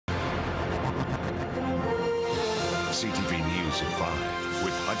CTV News at 5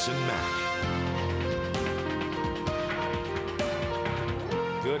 with Hudson Mack.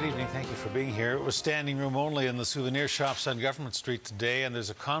 Good evening. Thank you for being here. It was standing room only in the souvenir shops on Government Street today, and there's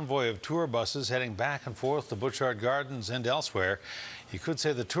a convoy of tour buses heading back and forth to Butchart Gardens and elsewhere. You could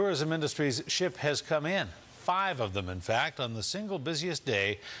say the tourism industry's ship has come in. 5 of them, in fact, on the single busiest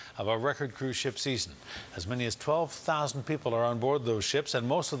day of our record cruise ship season. As many as 12,000 people are on board those ships, and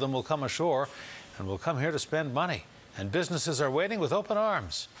most of them will come ashore and will come here to spend money. And businesses are waiting with open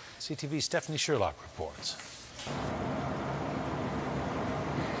arms. CTV's Stephanie Sherlock reports.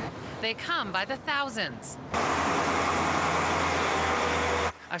 They come by the thousands.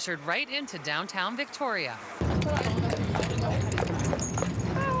 Ushered right into downtown Victoria.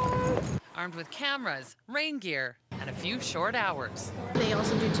 Armed with cameras, rain gear, and a few short hours. They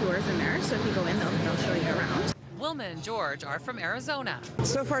also do tours in there, so if you go in, they'll show you around. Wilma and George are from Arizona.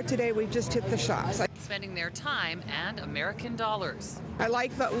 So far today, we've just hit the shops. Spending their time and American dollars. I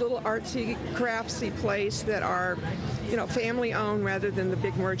like that little artsy, craftsy place that are, family owned rather than the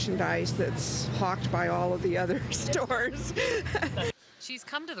big merchandise that's hawked by all of the other stores. She's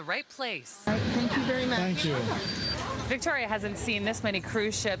come to the right place. Thank you very much. Thank you. Victoria hasn't seen this many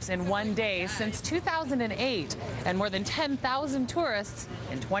cruise ships in one day since 2008, and more than 10,000 tourists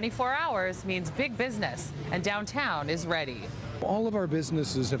in 24 hours means big business, and downtown is ready. All of our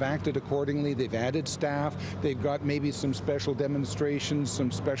businesses have acted accordingly. They've added staff. They've got maybe some special demonstrations,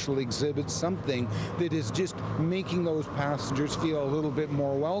 some special exhibits, something that is just making those passengers feel a little bit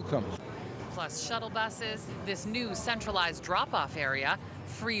more welcome. Plus shuttle buses, this new centralized drop-off area,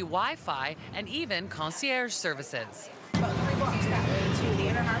 free Wi-Fi, and even concierge services. About 3 blocks that way to the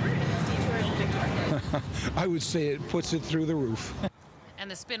Inner Harbour and you'll see Tourism Victoria. I would say it puts it through the roof. And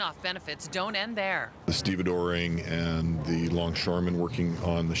the spin-off benefits don't end there. The stevedoring and the longshoremen working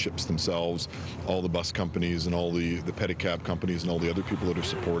on the ships themselves, all the bus companies and all the pedicab companies and all the other people that are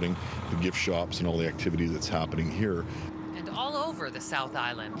supporting the gift shops and all the activity that's happening here. And all over the South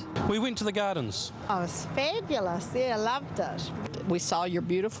Island. We went to the gardens. Oh, it was fabulous. Yeah, I loved it. We saw your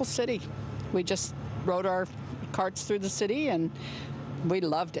beautiful city. We just rode our carts through the city and we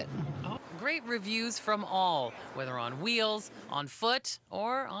loved it. Great reviews from all, whether on wheels, on foot,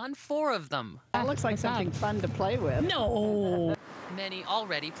 or on 4 of them. It looks like something fun to play with. No! Many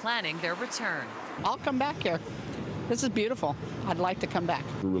already planning their return. I'll come back here. This is beautiful. I'd like to come back.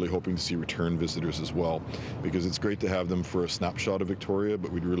 We're really hoping to see return visitors as well, because it's great to have them for a snapshot of Victoria,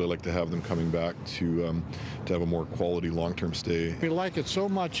 but we'd really like to have them coming back to have a more quality long-term stay. We like it so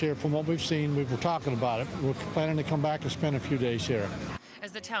much here from what we've seen. We were talking about it. We're planning to come back and spend a few days here.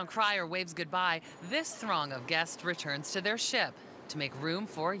 As the town crier waves goodbye, this throng of guests returns to their ship to make room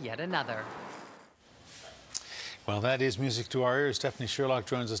for yet another. Well, that is music to our ears. Stephanie Sherlock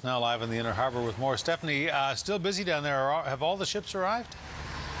joins us now live in the Inner Harbour with more. Stephanie, still busy down there. Have all the ships arrived?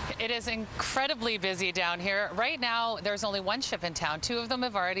 It is incredibly busy down here. Right now, there's only 1 ship in town. 2 of them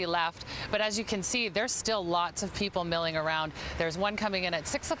have already left. But as you can see, there's still lots of people milling around. There's one coming in at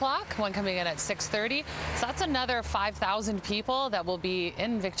 6 o'clock, one coming in at 6:30. So that's another 5,000 people that will be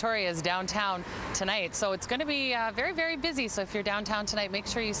in Victoria's downtown tonight. So it's going to be very, very busy. So if you're downtown tonight, make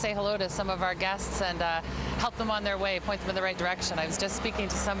sure you say hello to some of our guests and help them on their way, point them in the right direction. I was just speaking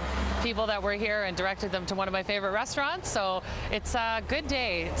to some people that were here and directed them to one of my favorite restaurants. So it's a good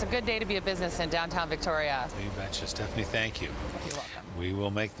day. It's a good day to be a business in downtown Victoria. You betcha, Stephanie. Thank you. You're welcome. We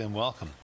will make them welcome.